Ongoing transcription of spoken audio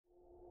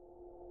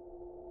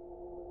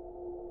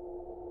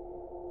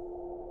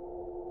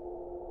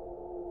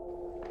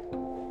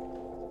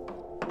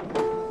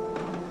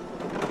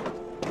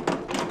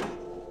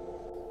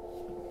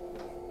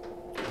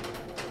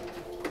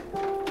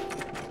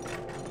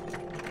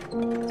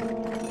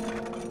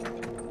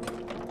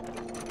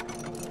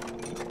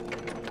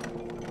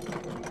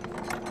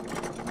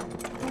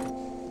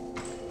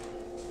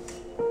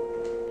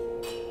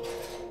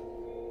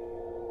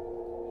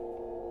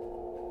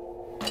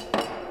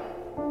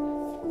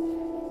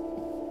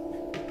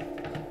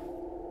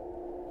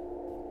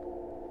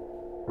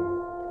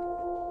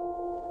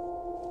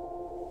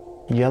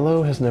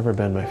Yellow has never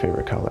been my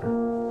favorite color.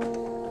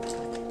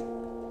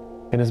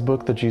 In his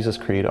book, The Jesus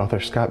Creed, author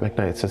Scott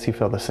McKnight says he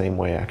felt the same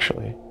way,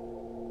 actually,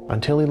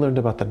 until he learned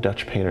about the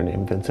Dutch painter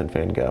named Vincent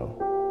van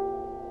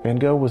Gogh. Van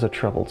Gogh was a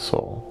troubled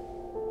soul.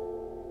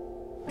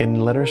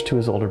 In letters to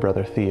his older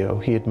brother Theo,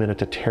 he admitted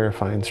to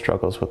terrifying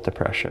struggles with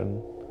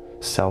depression,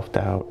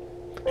 self-doubt,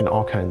 and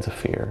all kinds of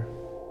fear.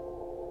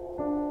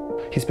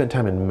 He spent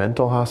time in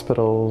mental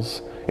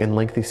hospitals, in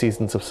lengthy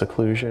seasons of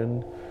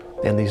seclusion,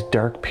 and these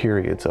dark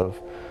periods of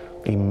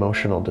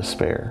emotional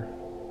despair.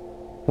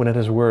 When at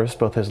his worst,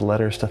 both his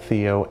letters to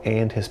Theo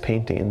and his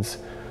paintings,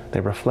 they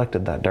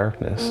reflected that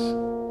darkness.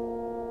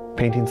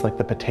 Paintings like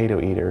The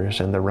Potato Eaters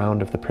and The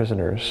Round of the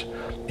Prisoners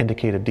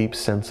indicate a deep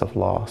sense of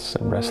loss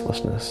and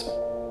restlessness.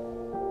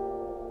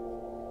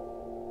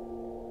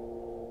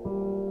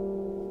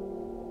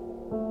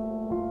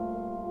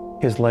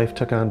 His life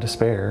took on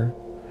despair,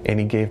 and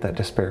he gave that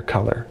despair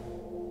color.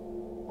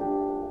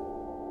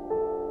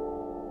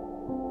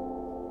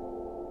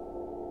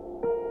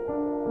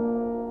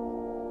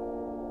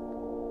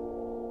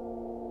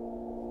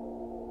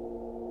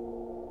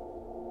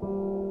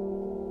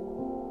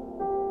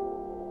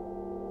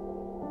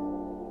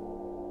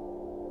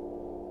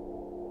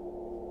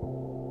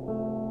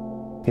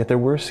 Yet there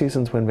were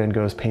seasons when Van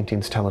Gogh's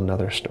paintings tell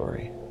another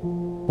story.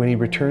 When he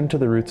returned to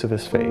the roots of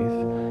his faith,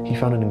 he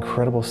found an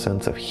incredible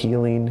sense of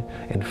healing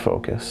and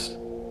focus.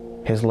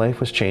 His life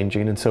was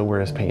changing, and so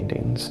were his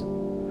paintings.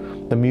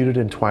 The muted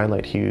and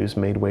twilight hues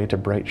made way to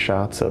bright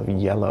shots of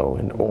yellow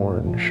and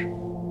orange.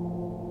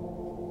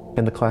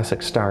 In the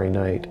classic Starry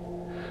Night,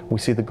 we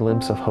see the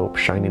glimpse of hope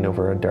shining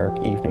over a dark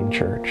evening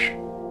church.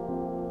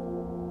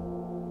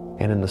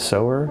 And in The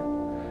Sower,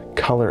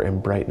 color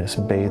and brightness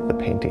bathed the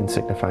painting,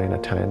 signifying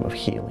a time of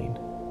healing.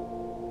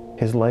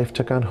 His life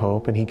took on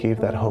hope, and he gave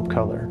that hope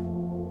color.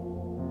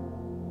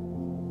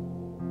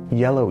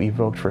 Yellow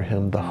evoked for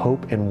him the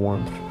hope and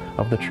warmth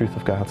of the truth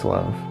of God's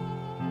love.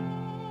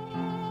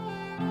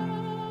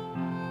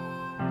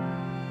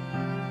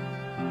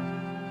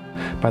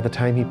 By the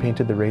time he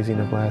painted the raising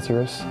of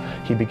Lazarus,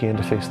 he began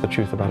to face the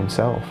truth about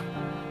himself.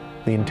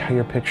 The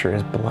entire picture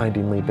is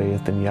blindingly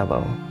bathed in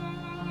yellow.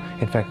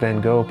 In fact, Van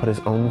Gogh put his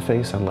own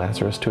face on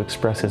Lazarus to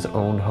express his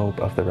own hope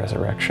of the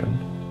resurrection.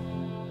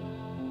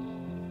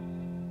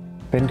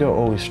 Van Gogh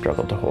always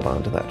struggled to hold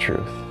on to that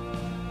truth,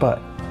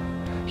 but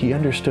he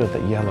understood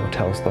that yellow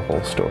tells the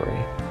whole story,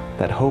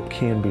 that hope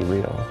can be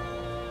real,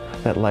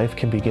 that life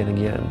can begin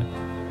again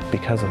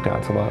because of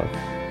God's love.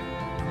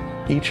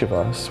 Each of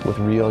us, with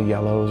real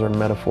yellows or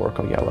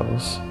metaphorical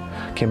yellows,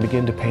 can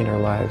begin to paint our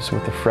lives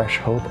with the fresh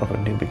hope of a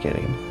new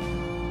beginning.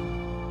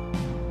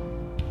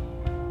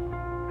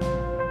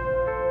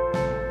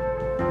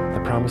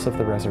 The promise of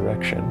the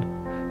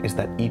resurrection is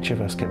that each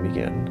of us can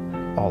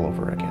begin all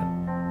over again.